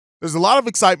There's a lot of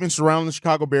excitement surrounding the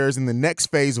Chicago Bears in the next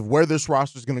phase of where this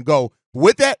roster is going to go.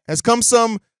 With that has come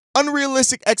some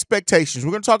unrealistic expectations.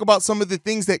 We're going to talk about some of the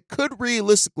things that could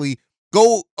realistically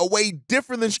go away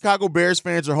different than Chicago Bears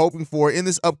fans are hoping for in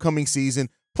this upcoming season.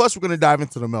 Plus, we're going to dive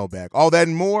into the mailbag. All that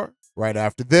and more right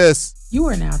after this. You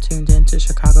are now tuned in to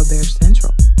Chicago Bears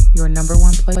Central, your number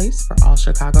one place for all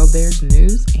Chicago Bears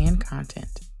news and content.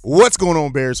 What's going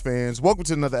on, Bears fans? Welcome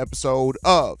to another episode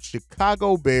of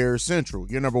Chicago Bears Central,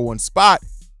 your number one spot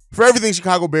for everything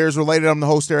Chicago Bears related. I'm the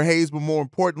host there, Haize, but more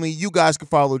importantly, you guys can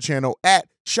follow the channel at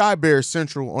Chi Bears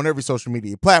Central on every social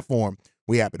media platform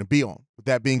we happen to be on. With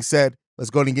that being said, let's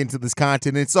go and get into this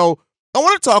content. And so I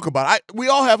want to talk about, we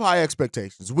all have high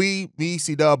expectations. Me,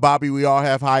 C-Dub, Bobby, we all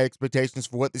have high expectations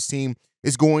for what this team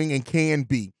is going and can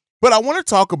be. But I want to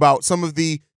talk about some of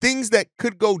the things that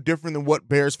could go different than what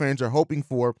Bears fans are hoping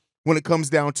for when it comes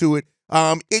down to it.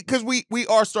 Because we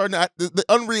are starting to, the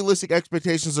unrealistic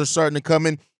expectations are starting to come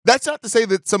in. That's not to say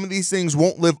that some of these things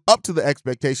won't live up to the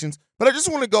expectations, but I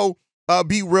just want to go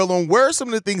be real on where are some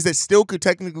of the things that still could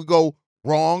technically go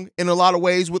wrong in a lot of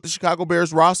ways with the Chicago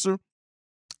Bears roster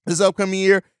this upcoming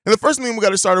year. And the first thing we got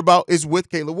to start about is with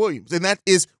Caleb Williams, and that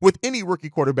is with any rookie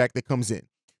quarterback that comes in.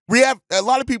 We have a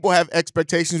lot of people have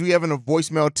expectations. We have in a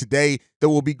voicemail today that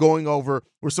we'll be going over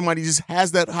where somebody just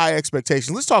has that high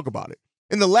expectation. Let's talk about it.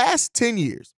 In the last 10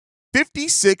 years,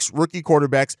 56 rookie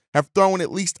quarterbacks have thrown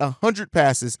at least 100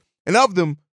 passes, and of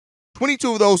them,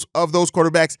 22 of those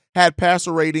quarterbacks had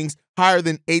passer ratings higher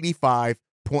than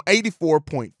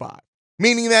 84.5,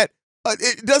 meaning that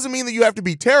it doesn't mean that you have to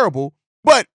be terrible,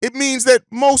 but it means that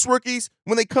most rookies,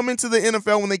 when they come into the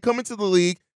NFL, when they come into the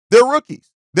league, they're rookies.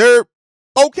 They're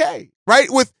okay, right?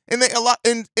 And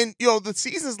you know, the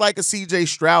seasons like a CJ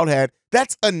Stroud had,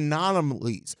 that's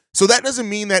anomalies. So that doesn't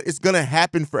mean that it's going to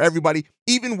happen for everybody,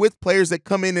 even with players that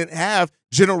come in and have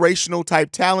generational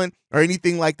type talent or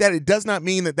anything like that. It does not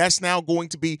mean that that's now going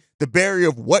to be the barrier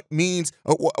of what means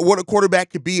what a quarterback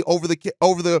could be over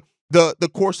the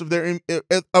course of their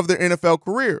NFL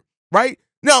career, right?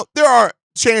 Now, there are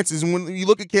chances, and when you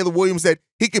look at Caleb Williams, that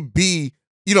he could be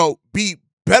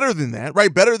better than that,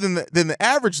 right? Better than the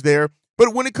average there.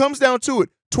 But when it comes down to it,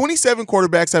 27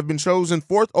 quarterbacks have been chosen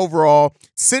fourth overall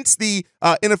since the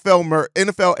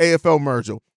NFL-AFL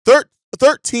merger.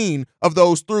 13 of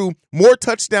those threw more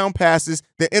touchdown passes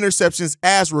than interceptions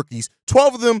as rookies.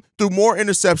 12 of them threw more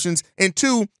interceptions, and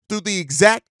 2 threw the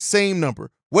exact same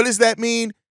number. What does that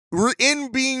mean?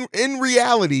 In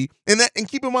reality, and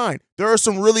keep in mind, there are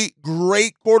some really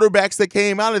great quarterbacks that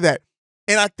came out of that.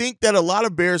 And I think that a lot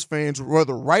of Bears fans,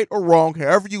 whether right or wrong,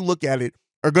 however you look at it,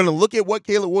 are going to look at what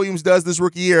Caleb Williams does this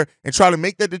rookie year and try to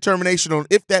make that determination on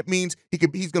if that means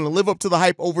he's going to live up to the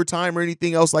hype over time or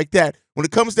anything else like that. When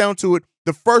it comes down to it,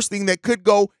 the first thing that could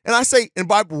go, and I say, and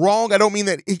by wrong, I don't mean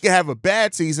that he could have a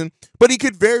bad season, but he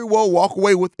could very well walk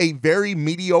away with a very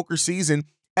mediocre season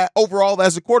overall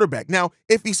as a quarterback. Now,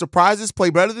 if he surprises, play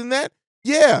better than that,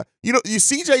 yeah. You know, you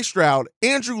CJ Stroud,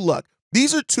 Andrew Luck,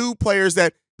 these are two players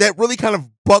that really kind of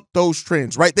buck those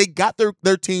trends, right? They got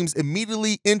their teams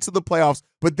immediately into the playoffs,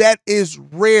 but that is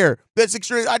rare. That's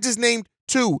extreme. I just named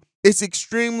 2. It's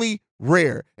extremely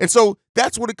rare. And so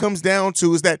that's what it comes down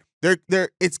to, is that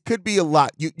it could be a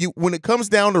lot. You when it comes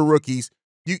down to rookies,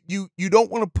 you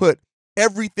don't want to put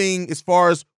everything as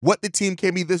far as what the team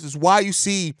can be. This is why you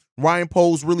see Ryan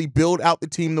Poles really build out the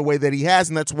team the way that he has,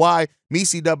 and that's why me,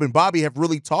 C-Dub, and Bobby have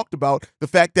really talked about the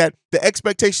fact that the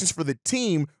expectations for the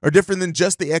team are different than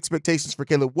just the expectations for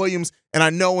Caleb Williams. And I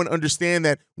know and understand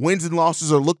that wins and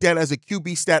losses are looked at as a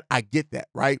QB stat. I get that,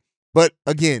 right? But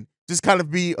again, just kind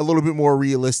of be a little bit more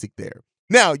realistic there.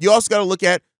 Now, you also got to look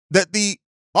at that the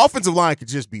offensive line could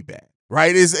just be bad,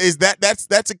 right?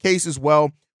 That's a case as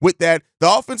well. With that, the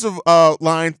offensive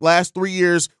line last 3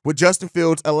 years with Justin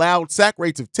Fields allowed sack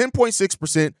rates of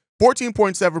 10.6%,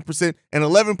 14.7%, and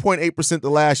 11.8% the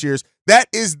last years. That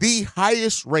is the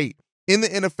highest rate in the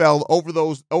NFL over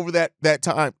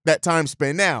that time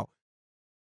span. Now,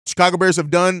 Chicago Bears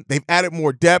they've added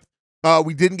more depth.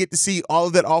 We didn't get to see all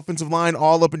of that offensive line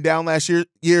all up and down last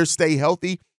year stay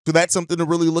healthy. So that's something to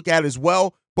really look at as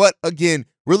well. But again,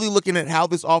 really looking at how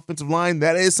this offensive line,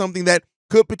 that is something that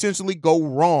could potentially go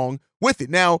wrong with it.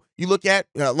 Now, you look at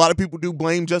a lot of people do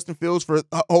blame Justin Fields for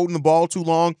holding the ball too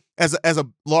long as a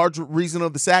large reason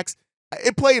of the sacks.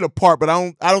 It played a part, but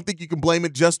I don't think you can blame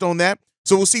it just on that.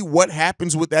 So we'll see what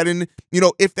happens with that, and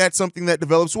if that's something that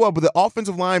develops well. But the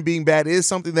offensive line being bad is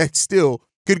something that still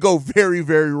could go very,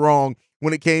 very wrong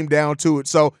when it came down to it.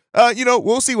 So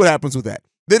we'll see what happens with that.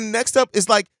 Then next up is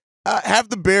have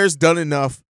the Bears done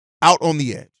enough out on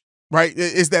the edge? right,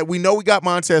 is that we know we got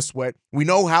Montez Sweat. We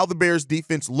know how the Bears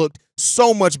defense looked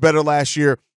so much better last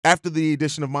year after the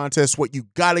addition of Montez Sweat. You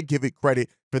got to give it credit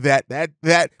for that.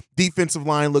 That defensive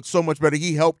line looked so much better.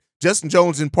 He helped. Justin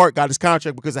Jones, in part, got his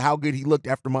contract because of how good he looked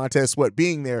after Montez Sweat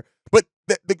being there. But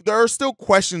there are still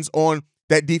questions on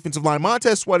that defensive line.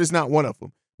 Montez Sweat is not one of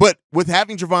them. But with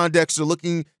having Javon Dexter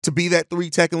looking to be that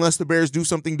 3 tech, unless the Bears do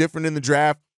something different in the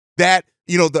draft, that,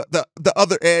 the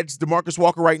other edge, DeMarcus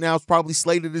Walker right now is probably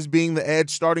slated as being the edge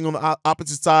starting on the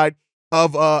opposite side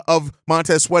of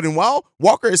Montez Sweat. And while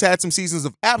Walker has had some seasons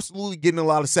of absolutely getting a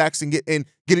lot of sacks and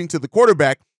getting to the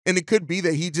quarterback, and it could be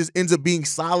that he just ends up being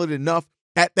solid enough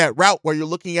at that route where you're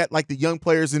looking at like the young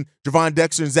players in Javon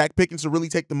Dexter and Zach Pickens to really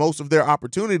take the most of their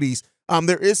opportunities.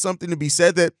 There is something to be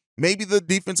said that maybe the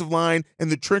defensive line and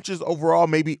the trenches overall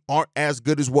maybe aren't as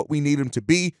good as what we need them to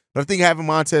be. But I think having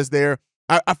Montez there,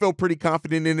 I feel pretty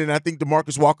confident in it. And I think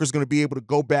DeMarcus Walker is going to be able to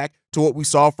go back to what we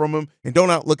saw from him, and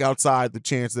don't look outside the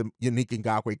chance that Yannick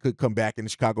Ngakoue could come back in the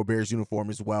Chicago Bears uniform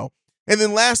as well. And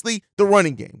then lastly, the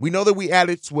running game. We know that we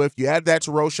added Swift. You add that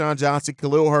to Roschon Johnson,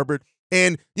 Khalil Herbert.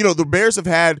 And, the Bears have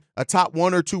had a top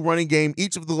 1 or 2 running game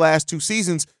each of the last 2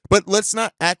 seasons, but let's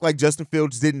not act like Justin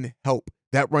Fields didn't help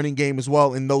that running game as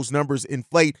well, and those numbers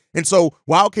inflate. And so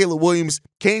while Caleb Williams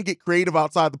can get creative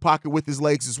outside the pocket with his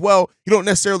legs as well, you don't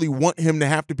necessarily want him to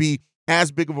have to be as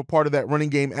big of a part of that running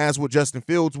game as what Justin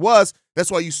Fields was.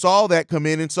 That's why you saw that come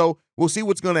in. And so we'll see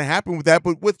what's going to happen with that.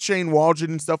 But with Shane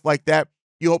Waldron and stuff like that,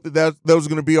 you hope that those are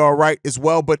going to be all right as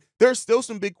well. But there's still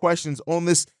some big questions on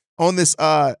this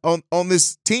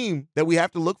team that we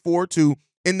have to look forward to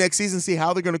in next season, see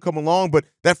how they're going to come along. But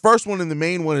that first one and the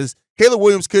main one is Caleb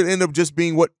Williams could end up just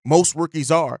being what most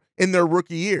rookies are in their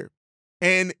rookie year.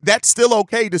 And that's still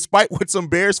okay, despite what some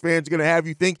Bears fans are going to have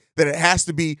you think that it has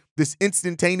to be this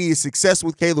instantaneous success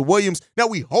with Caleb Williams. Now,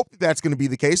 we hope that that's going to be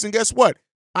the case. And guess what?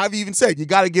 I've even said you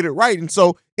got to get it right. And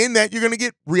so in that, you're going to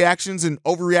get reactions and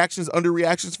overreactions,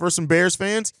 underreactions for some Bears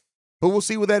fans. But we'll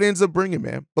see what that ends up bringing,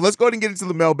 man. But let's go ahead and get into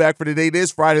the mailbag for today. It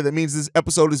is Friday. That means this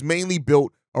episode is mainly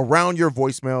built around your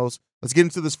voicemails. Let's get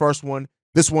into this first one.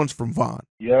 This one's from Vaughn.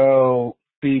 Yo,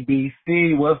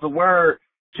 CBC, what's the word?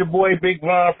 It's your boy Big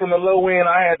Vaughn from the low end.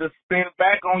 I had to spin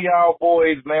back on y'all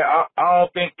boys, man. I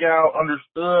don't think y'all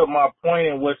understood my point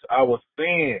in which I was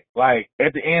saying. Like,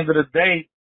 at the end of the day,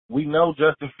 we know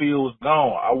Justin Fields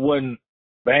gone. I wasn't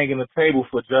banging the table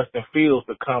for Justin Fields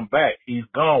to come back. He's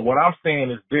gone. What I'm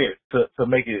saying is this, to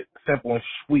make it simple and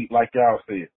sweet like y'all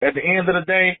said. At the end of the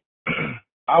day,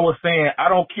 I was saying I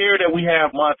don't care that we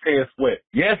have Montez Sweat.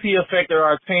 Yes, he affected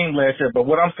our team last year, but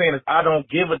what I'm saying is I don't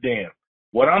give a damn.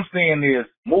 What I'm saying is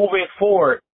moving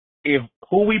forward, if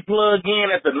who we plug in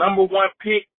at the number 1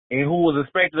 pick and who was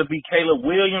expected to be Caleb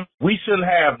Williams, we shouldn't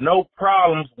have no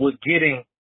problems with getting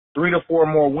 3 to 4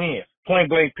 more wins. Point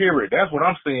blank period. That's what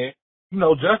I'm saying.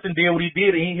 Justin did what he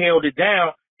did, and he held it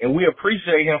down, and we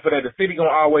appreciate him for that. The city going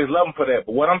to always love him for that.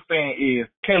 But what I'm saying is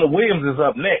Caleb Williams is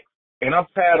up next, and I'm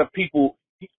tired of people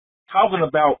talking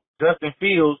about Justin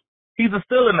Fields. He's a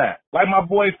Steeler now. Like my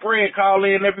boy Fred call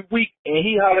in every week, and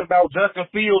he hollering about Justin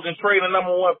Fields and trading the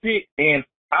number 1 pick, and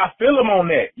I feel him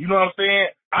on that. You know what I'm saying?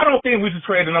 I don't think we should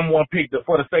trade the number 1 pick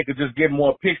for the sake of just getting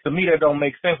more picks. To me, that don't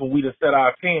make sense when we just set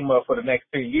our team up for the next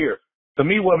 10 years. To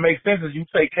me, what makes sense is you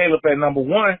take Caleb at number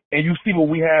 1 and you see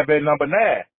what we have at number 9.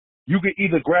 You could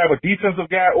either grab a defensive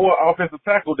guy or an offensive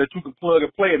tackle that you can plug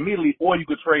and play immediately, or you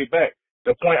could trade back.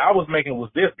 The point I was making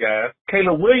was this, guys.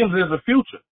 Caleb Williams is the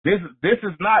future. This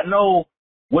is not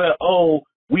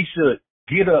we should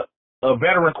get a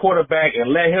veteran quarterback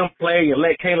and let him play and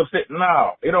let Caleb sit.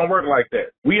 No, it don't work like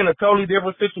that. We in a totally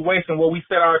different situation where we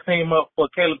set our team up for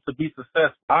Caleb to be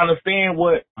successful. I understand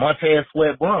what Montez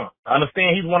Sweat brung. I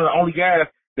understand he's one of the only guys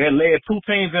that led 2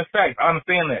 teams in sacks. I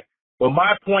understand that. But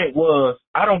my point was,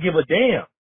 I don't give a damn.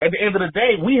 At the end of the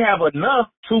day, we have enough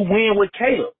to win with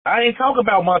Caleb. I ain't talking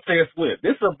about Montez Swift.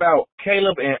 This is about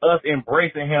Caleb and us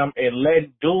embracing him and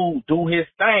letting dude do his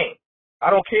thing. I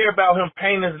don't care about him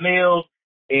painting his nails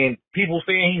and people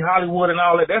saying he Hollywood and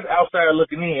all that. That's outside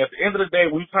looking in. At the end of the day,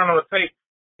 when you turn on the tape,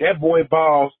 that boy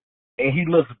balls and he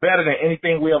looks better than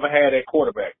anything we ever had at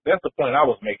quarterback. That's the point I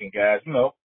was making, guys.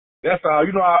 That's all.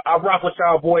 I rock with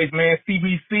y'all boys, man.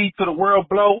 CBC to the world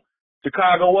blow.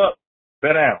 Chicago up.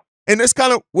 Bet down. And that's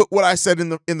kind of what I said in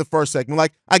the first segment.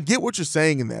 Like, I get what you're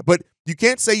saying in that, but you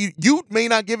can't say you may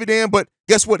not give a damn, but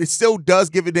guess what? It still does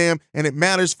give a damn, and it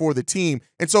matters for the team.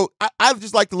 And so I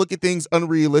just like to look at things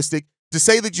unrealistic. To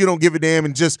say that you don't give a damn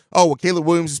and just, Caleb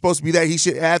Williams is supposed to be that, he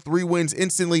should add 3 wins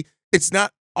instantly. It's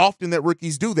not often that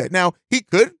rookies do that. Now, he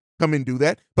could come in and do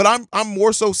that, but I'm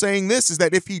more so saying this is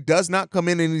that if he does not come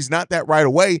in and he's not that right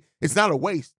away, it's not a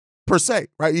waste. per se,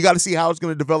 right? You got to see how it's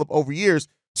going to develop over years.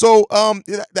 So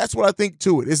that's what I think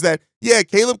to it is that, yeah,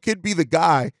 Caleb could be the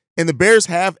guy, and the Bears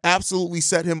have absolutely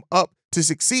set him up to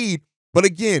succeed. But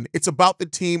again, it's about the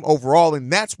team overall,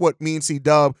 and that's what me and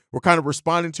C-Dub were kind of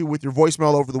responding to with your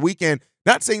voicemail over the weekend.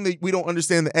 Not saying that we don't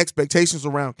understand the expectations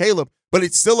around Caleb, but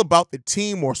it's still about the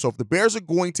team more so. If the Bears are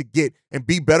going to get and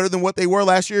be better than what they were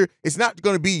last year, it's not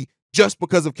going to be just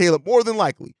because of Caleb, more than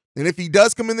likely. And if he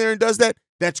does come in there and does that,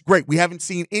 that's great. We haven't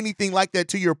seen anything like that,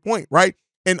 to your point, right?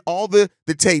 And all the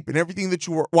tape and everything that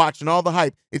you were watching, all the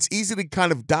hype, it's easy to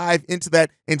kind of dive into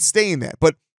that and stay in that.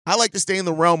 But I like to stay in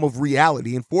the realm of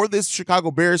reality. And for this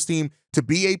Chicago Bears team to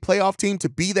be a playoff team, to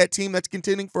be that team that's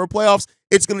contending for playoffs,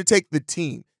 it's going to take the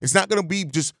team. It's not going to be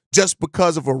just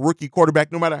because of a rookie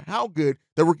quarterback, no matter how good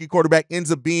the rookie quarterback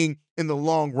ends up being in the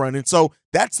long run. And so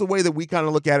that's the way that we kind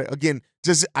of look at it. Again,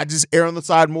 I just err on the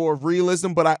side more of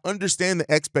realism, but I understand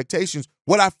the expectations.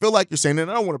 What I feel like you're saying, and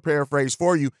I don't want to paraphrase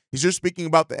for you, is you're speaking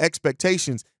about the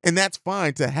expectations, and that's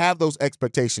fine to have those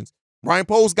expectations. Ryan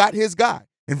Poles got his guy.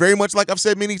 And very much like I've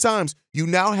said many times, you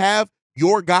now have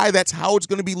your guy. That's how it's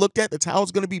going to be looked at. That's how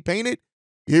it's going to be painted.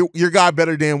 Your guy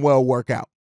better damn well work out.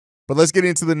 But let's get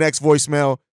into the next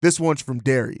voicemail. This one's from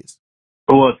Darius.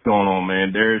 What's going on,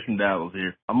 man? Darius from Dallas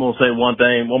here. I'm going to say one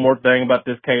more thing about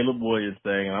this Caleb Williams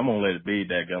thing, and I'm going to let it be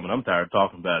dadgummit. I'm tired of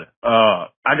talking about it.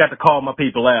 I got to call my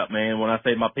people out, man. When I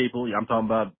say my people, I'm talking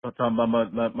about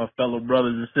my fellow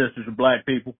brothers and sisters and black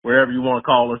people, wherever you want to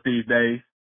call us these days.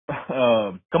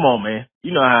 Come on, man.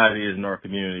 You know how it is in our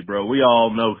community, bro. We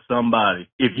all know somebody.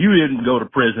 If you didn't go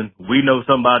to prison, we know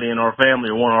somebody in our family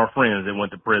or one of our friends that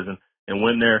went to prison and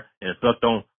went there and sucked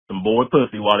on some boy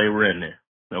pussy while they were in there.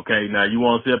 Okay, now you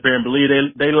want to sit up here and believe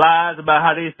they lies about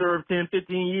how they served 10,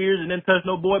 15 years and didn't touch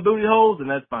no boy booty holes, and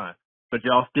that's fine. But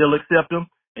y'all still accept them,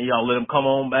 and y'all let them come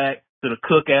on back to the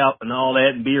cookout and all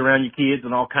that and be around your kids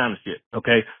and all kind of shit,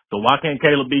 okay? So why can't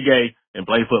Caleb be gay and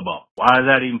play football? Why does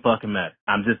that even fucking matter?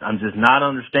 I'm just not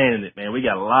understanding it, man. We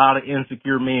got a lot of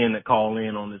insecure men that call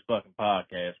in on this fucking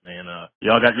podcast, man.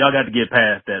 Y'all got to get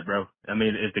past that, bro. I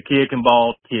mean, if the kid can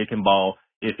ball, kid can ball.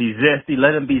 If he's zesty,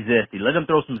 let him be zesty. Let him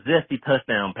throw some zesty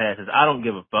touchdown passes. I don't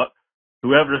give a fuck.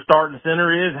 Whoever the starting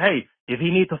center is, hey, if he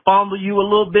needs to fumble you a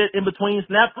little bit in between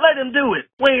snaps, let him do it.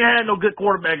 We ain't had no good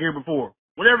quarterback here before.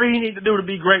 Whatever he needs to do to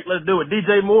be great, let's do it.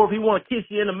 DJ Moore, if he want to kiss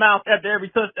you in the mouth after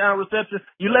every touchdown reception,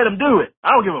 you let him do it.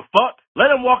 I don't give a fuck. Let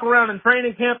him walk around in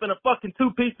training camp in a fucking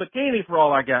two-piece bikini for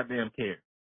all I goddamn care.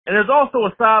 And there's also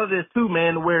a side of this too,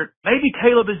 man, where maybe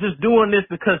Caleb is just doing this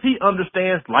because he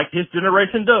understands, like his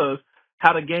generation does,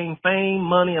 how to gain fame,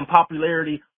 money, and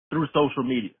popularity through social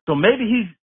media. So maybe he's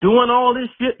doing all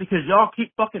this shit because y'all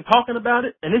keep fucking talking about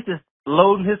it, and it's just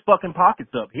loading his fucking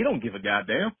pockets up. He don't give a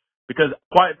goddamn because,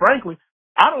 quite frankly,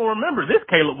 I don't remember this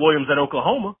Caleb Williams at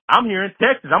Oklahoma. I'm here in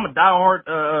Texas. I'm a diehard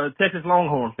Texas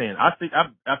Longhorn fan. I've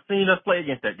seen us play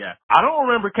against that guy. I don't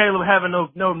remember Caleb having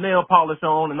no nail polish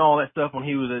on and all that stuff when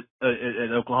he was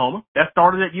at Oklahoma. That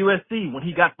started at USC when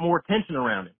he got more attention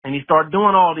around him, and he started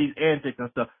doing all these antics and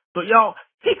stuff. So, y'all,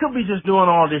 he could be just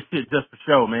doing all this shit just for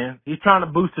show, man. He's trying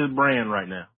to boost his brand right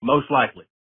now, most likely.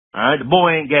 All right, the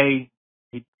boy ain't gay.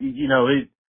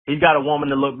 He's got a woman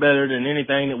that look better than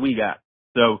anything that we got.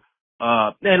 So,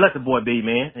 man, let the boy be,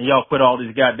 man. And y'all quit all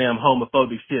this goddamn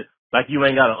homophobic shit like you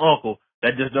ain't got an uncle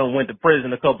that just done went to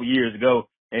prison a couple years ago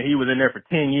and he was in there for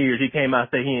 10 years. He came out and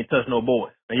said he ain't touched no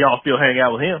boys. And y'all still hang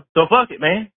out with him. So fuck it,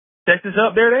 man. Texas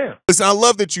up, there down. Listen, I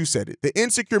love that you said it. The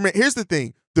insecure man. Here's the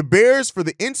thing. The Bears, for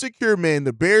the insecure men,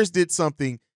 the Bears did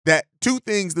something two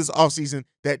things this offseason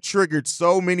that triggered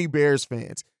so many Bears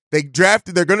fans. They're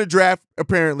going to draft,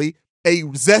 apparently, a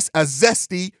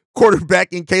zesty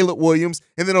quarterback in Caleb Williams.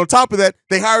 And then on top of that,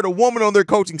 they hired a woman on their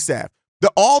coaching staff.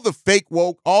 All the fake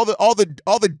woke, all the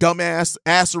dumbass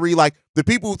assery, like the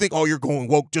people who think, oh, you're going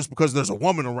woke just because there's a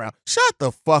woman around. Shut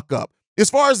the fuck up. As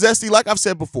far as zesty, like I've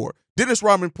said before, Dennis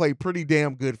Rodman played pretty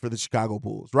damn good for the Chicago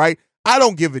Bulls, right? I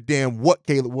don't give a damn what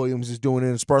Caleb Williams is doing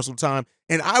in his personal time.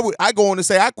 And I go on to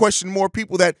say I question more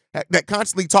people that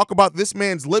constantly talk about this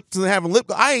man's lips and having lip.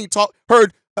 I ain't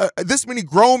heard this many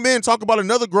grown men talk about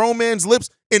another grown man's lips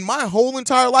in my whole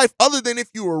entire life, other than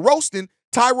if you were roasting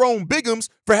Tyrone Biggums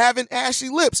for having ashy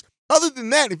lips. Other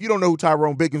than that, if you don't know who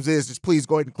Tyrone Biggums is, just please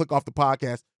go ahead and click off the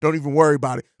podcast. Don't even worry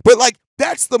about it. But like,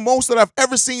 that's the most that I've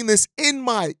ever seen this in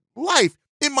my life,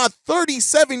 in my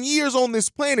 37 years on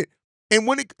this planet. And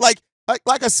when it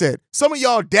like I said, some of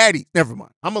y'all daddy, never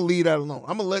mind. I'm going to leave that alone.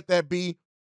 I'm going to let that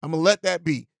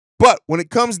be. But when it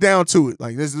comes down to it,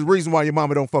 like, this is the reason why your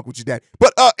mama don't fuck with your dad.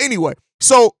 But anyway,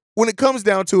 so when it comes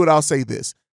down to it, I'll say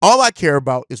this. All I care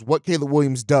about is what Caleb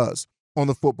Williams does on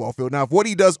the football field. Now, if what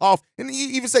he does off, and you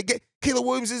even say Caleb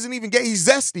Williams isn't even gay, he's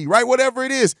zesty, right? Whatever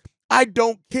it is, I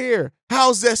don't care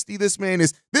how zesty this man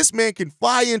is. This man can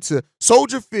fly into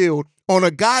Soldier Field on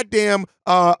a goddamn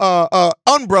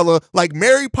umbrella like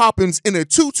Mary Poppins in a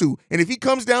tutu. And if he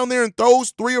comes down there and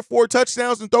throws 3 or 4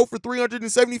 touchdowns and throw for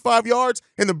 375 yards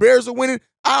and the Bears are winning,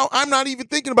 I'm not even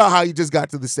thinking about how he just got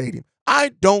to the stadium. I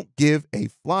don't give a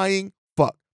flying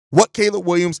fuck what Caleb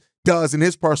Williams does in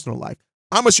his personal life.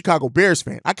 I'm a Chicago Bears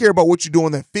fan. I care about what you do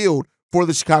on that field for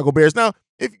the Chicago Bears. Now,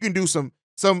 if you can do some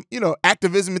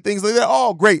activism and things like that,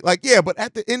 all great. Like, yeah, but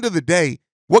at the end of the day,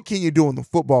 what can you do on the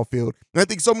football field? And I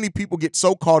think so many people get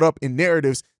so caught up in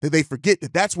narratives that they forget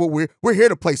that that's what we're here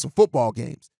to play some football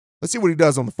games. Let's see what he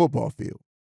does on the football field.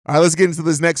 All right, let's get into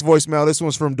this next voicemail. This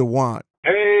one's from DeJuan.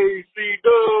 Hey,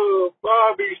 C-Dub,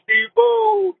 Bobby,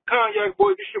 Steve-O, Cognac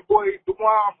boy, this your boy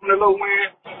DeJuan from the low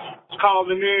end. Just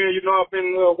calling in, I've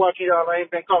been watching y'all. I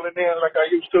ain't been calling in like I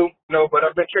used to, but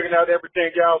I've been checking out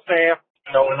everything y'all saying,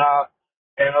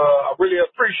 and I really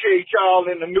appreciate y'all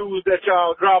and the news that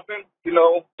y'all dropping,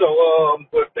 So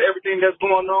with everything that's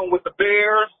going on with the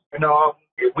Bears,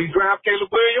 if we draft Caleb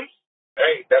Williams,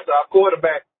 hey, that's our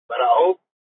quarterback. But I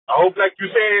hope, like you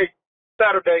said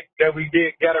Saturday, that we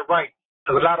got it right.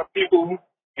 Because a lot of people,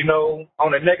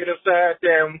 on the negative side,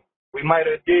 then we might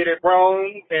have did it wrong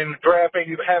and the draft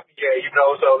ain't even happened yet,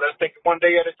 So let's take it one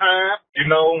day at a time.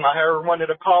 I heard one of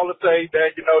the callers say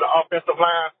that, the offensive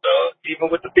line stuff, even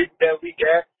with the people that we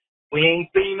got, we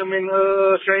ain't seen them in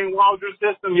Shane Waldron's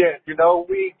system yet.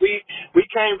 We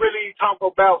can't really talk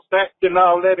about stats and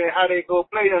all that and how they go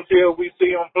play until we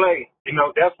see them play.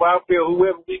 That's why I feel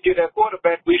whoever we get at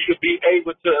quarterback, we should be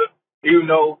able to,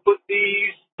 put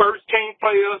these first team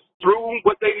players through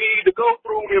what they need to go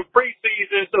through in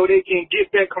preseason so they can get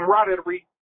that camaraderie.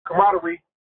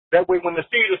 That way when the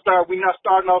season starts, we're not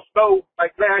starting off slow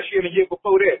like last year and the year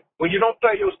before that. When you don't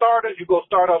play your starters, you go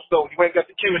start off slow. You ain't got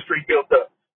the chemistry built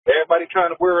up. Everybody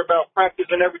trying to worry about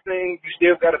practice and everything, you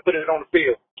still got to put it on the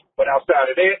field. But outside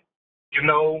of that,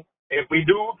 if we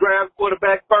do draft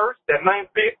quarterback first, that 9th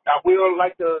pick, I will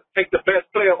like to take the best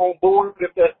player on board.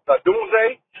 If that's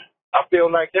Doomsday, I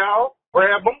feel like y'all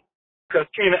grab him because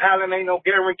Keenan Allen ain't no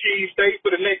guarantee stay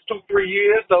for the next 2-3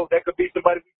 years. So that could be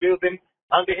somebody we building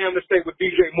under him to stay with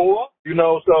DJ Moore.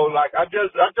 So like I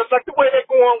just like the way they're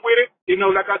going with it.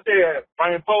 Like I said,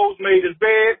 Ryan Poles made his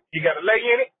bed. He got to lay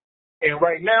in it. And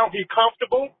right now he's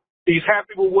comfortable. He's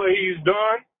happy with what he's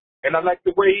done. And I like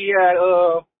the way he had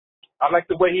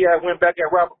went back at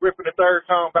Robert Griffin III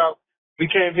talking about we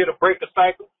came here to break the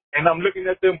cycle. And I'm looking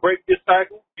at them break this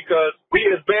cycle because we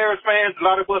as Bears fans, a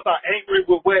lot of us are angry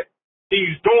with what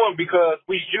he's doing because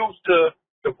we used to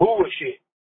the bullshit.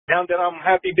 Now that I'm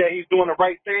happy that he's doing the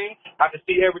right thing, I can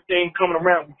see everything coming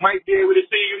around. We might be able to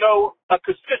see, a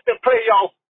consistent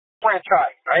playoff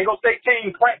franchise. I ain't going to say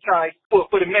team franchise for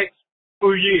the next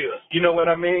 2 years. You know what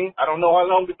I mean? I don't know how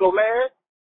long it's going to last.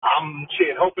 I'm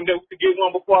hoping that we could get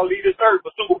one before I leave this earth,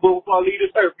 a Super Bowl before I leave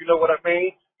this earth. You know what I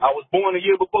mean? I was born a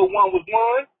year before one was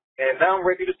won, and now I'm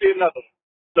ready to see another one.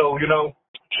 So,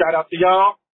 shout out to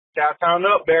y'all. Shout town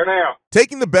up, bear down.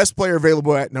 Taking the best player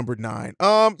available at number 9.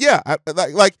 Yeah,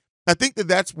 I think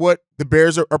that's what the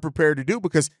Bears are prepared to do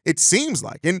because it seems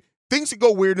like, and things can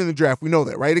go weird in the draft. We know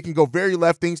that, right? It can go very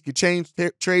left. Things can change.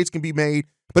 Trades can be made.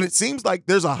 But it seems like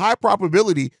there's a high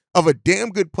probability of a damn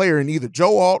good player in either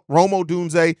Joe Alt, Romo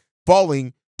Dunze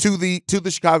falling to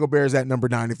the Chicago Bears at number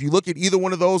 9. If you look at either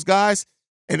one of those guys,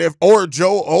 or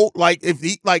Joe Alt,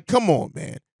 come on,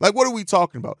 man. Like, what are we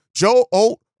talking about? Joe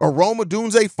Alt or Roma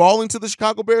Dunze falling to the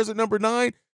Chicago Bears at number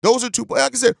 9? Those are two.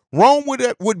 Like I said, Rome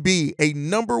would be a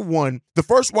number 1, the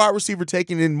first wide receiver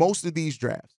taken in most of these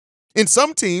drafts. In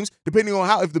some teams, depending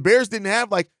on if the Bears didn't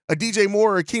have like a DJ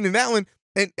Moore or a Keenan Allen,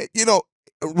 and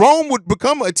Rome would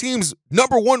become a team's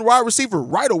number 1 wide receiver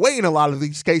right away in a lot of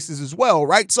these cases as well,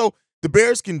 right? So the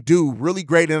Bears can do really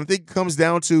great, and I think it comes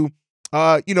down to,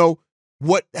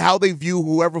 how they view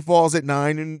whoever falls at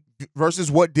 9 and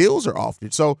versus what deals are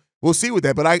offered. So we'll see with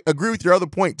that. But I agree with your other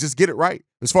point. Just get it right.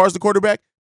 As far as the quarterback,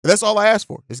 that's all I ask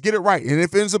for is get it right. And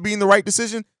if it ends up being the right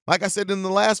decision, like I said in the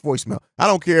last voicemail, I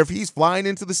don't care if he's flying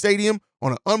into the stadium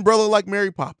on an umbrella like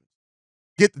Mary Poppins.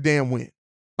 Get the damn win.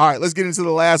 All right, let's get into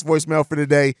the last voicemail for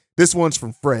today. This one's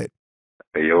from Fred.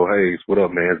 Hey, yo, Haize, what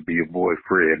up, man? It's be your boy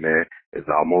Fred, man. It's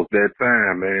almost that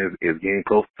time, man. It's getting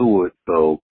close to it.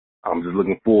 So I'm just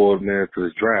looking forward, man, to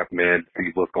this draft, man, to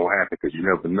see what's going to happen because you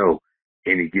never know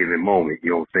any given moment. You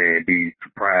know what I'm saying? Be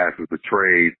surprised with the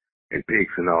trades and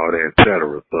picks and all that, et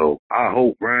cetera. So I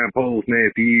hope Ryan Poles, man,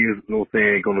 if he is, you know what I'm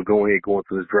saying, going to go ahead and go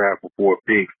into this draft for 4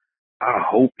 picks, I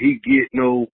hope he get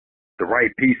the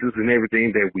right pieces and everything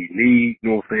that we need, you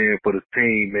know what I'm saying, for this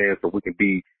team, man, so we can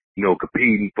be, you know,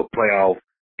 competing for playoffs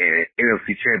and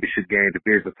NFC championship game,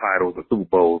 division titles and Super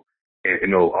Bowls and,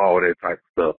 you know, all that type of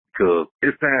stuff. Because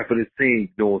it's time for this team,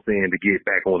 you know what I'm saying, to get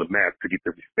back on the map, to get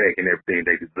the respect and everything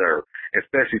they deserve,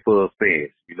 especially for us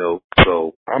fans, you know.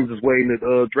 So I'm just waiting at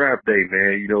draft day,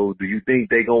 man. You know, do you think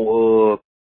they gonna,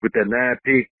 with that 9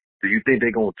 pick, do you think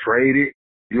they gonna trade it?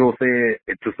 You know what I'm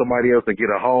saying, to somebody else and get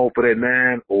a haul for that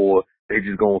 9, or they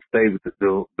just gonna stay with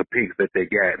the picks that they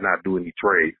got and not do any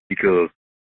trades? Because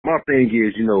my thing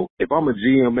is, you know, if I'm a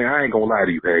GM, man, I ain't gonna lie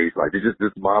to you, Haize. Like, this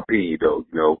is my opinion, though.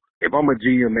 You know, if I'm a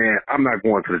GM, man, I'm not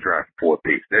going to the draft for 4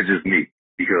 picks. That's just me.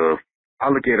 Because I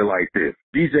look at it like this.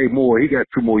 DJ Moore, he got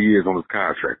 2 more years on his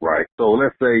contract, right? So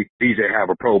let's say DJ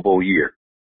have a Pro Bowl year,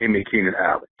 him and Keenan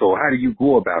Allen. So how do you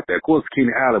go about that? Of course,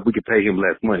 Keenan Allen, we can pay him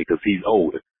less money because he's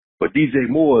older. But DJ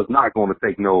Moore is not going to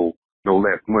take no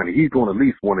less money. He's going to at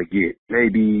least want to get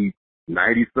maybe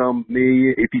 90-some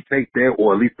million if he takes that,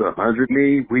 or at least 100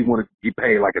 million. We want to get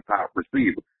paid like a top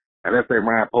receiver. And let's say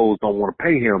Ryan Poles don't want to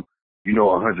pay him, you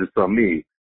know, 100-some million.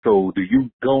 So do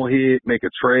you go ahead, make a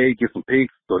trade, get some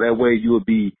picks, so that way you'll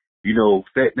be, you know,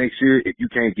 set next year if you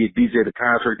can't get DJ the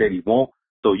contract that he wants,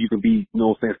 so you can be, you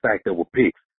know what I'm saying, stacked up with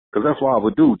picks. Because that's what I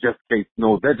would do, just in case, you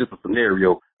know, that's just a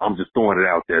scenario. I'm just throwing it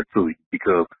out there to you,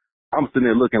 because I'm sitting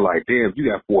there looking like, damn, you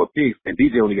got 4 picks, and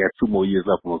DJ only got 2 more years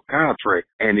left on his contract.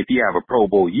 And if he have a Pro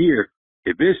Bowl year,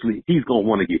 eventually he's going to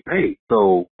want to get paid.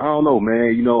 So, I don't know,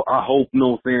 man. You know, I hope, you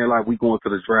know what I'm saying, like we going to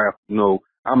the draft, you know,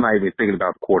 I'm not even thinking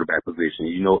about the quarterback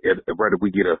position. You know, whether we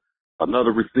get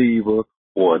another receiver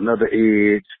or another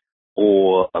edge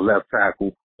or a left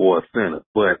tackle or a center.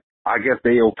 But I guess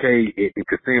they okay in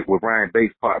consent with Ryan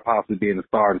Bates possibly being the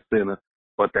starting center.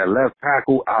 But that left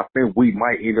tackle, I think we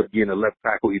might end up getting a left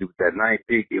tackle either with that 9th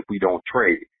pick if we don't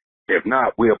trade it. If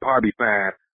not, we'll probably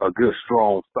find a good,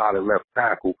 strong, solid left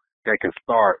tackle that can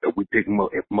start if we pick him up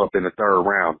in the 3rd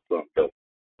round or something.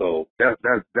 So that's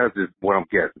just what I'm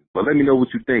guessing. But let me know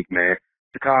what you think, man.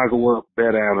 Chicago up,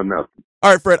 better down or nothing.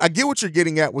 All right, Fred, I get what you're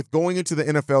getting at with going into the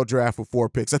NFL draft with 4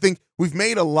 picks. I think we've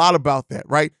made a lot about that,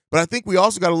 right? But I think we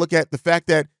also got to look at the fact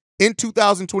that in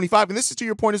 2025, and this is to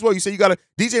your point as well, you say you got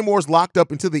DJ Moore's locked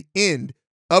up until the end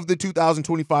of the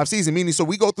 2025 season, meaning so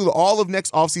we go through all of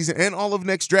next offseason and all of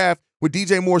next draft with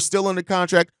DJ Moore still under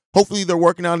contract. Hopefully they're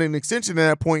working out an extension at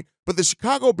that point. But the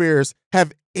Chicago Bears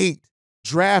have 8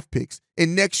 draft picks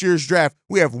in next year's draft.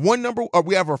 We have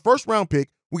we have our 1st round pick.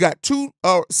 We got 2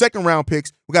 second round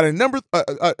picks. We got a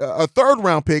 3rd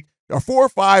round pick, or 4 or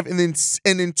 5, and then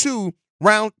 2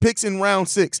 round picks in round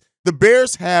 6. The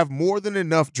Bears have more than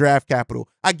enough draft capital.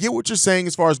 I get what you're saying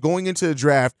as far as going into the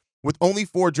draft with only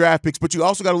 4 draft picks, but you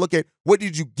also got to look at what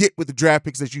did you get with the draft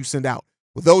picks that you send out.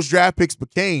 Well, those draft picks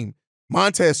became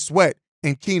Montez Sweat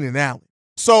and Keenan Allen.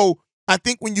 So I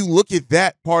think when you look at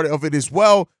that part of it as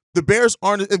well, the Bears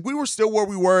aren't, if we were still where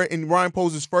we were in Ryan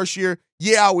Poles' first year,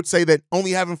 yeah, I would say that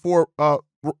only having 4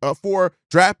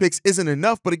 draft picks isn't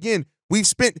enough. But again, we've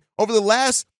spent over the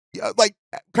last,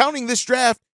 counting this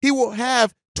draft, he will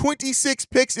have 26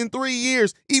 picks in 3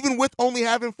 years, even with only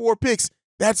having 4 picks.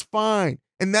 That's fine.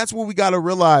 And that's what we got to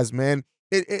realize, man.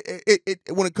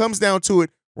 When it comes down to it,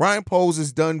 Ryan Poles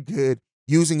has done good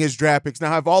using his draft picks.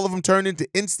 Now, have all of them turned into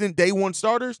instant day 1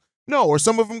 starters? No. Are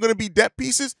some of them going to be depth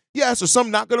pieces? Yes. Are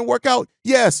some not going to work out?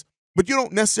 Yes. But you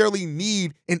don't necessarily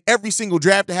need in every single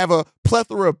draft to have a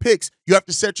plethora of picks. You have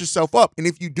to set yourself up. And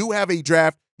if you do have a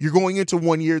draft, you're going into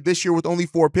 1 year this year with only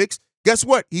 4 picks. Guess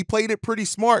what? He played it pretty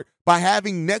smart by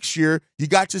having next year, you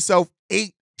got yourself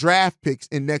 8 draft picks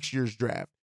in next year's draft.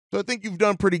 So I think you've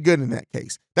done pretty good in that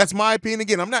case. That's my opinion.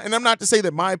 Again, I'm not to say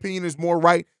that my opinion is more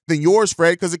right than yours,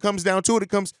 Fred, because it comes down to it. It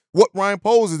comes what Ryan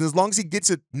Poles is. As long as he gets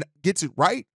it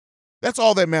right, that's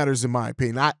all that matters in my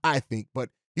opinion, I think. But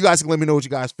you guys can let me know what you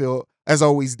guys feel, as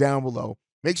always, down below.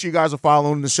 Make sure you guys are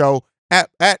following the show at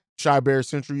Chi Bear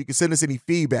Central. You can send us any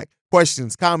feedback,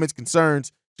 questions, comments,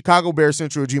 concerns,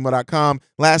 ChicagoBearCentral@gmail.com.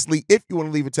 Lastly, if you want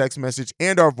to leave a text message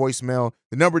and our voicemail,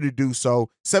 the number to do so,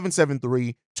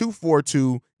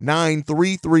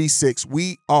 773-242-9336.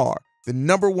 We are the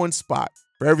 #1 spot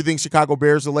for everything Chicago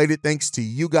Bears related, thanks to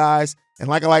you guys. And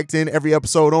like I like to end every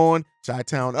episode on,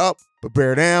 Chi-Town up, but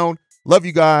bear down. Love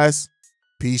you guys.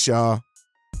 Peace, y'all.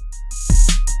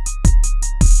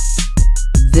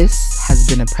 This has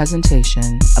been a presentation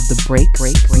of the Break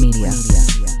Media.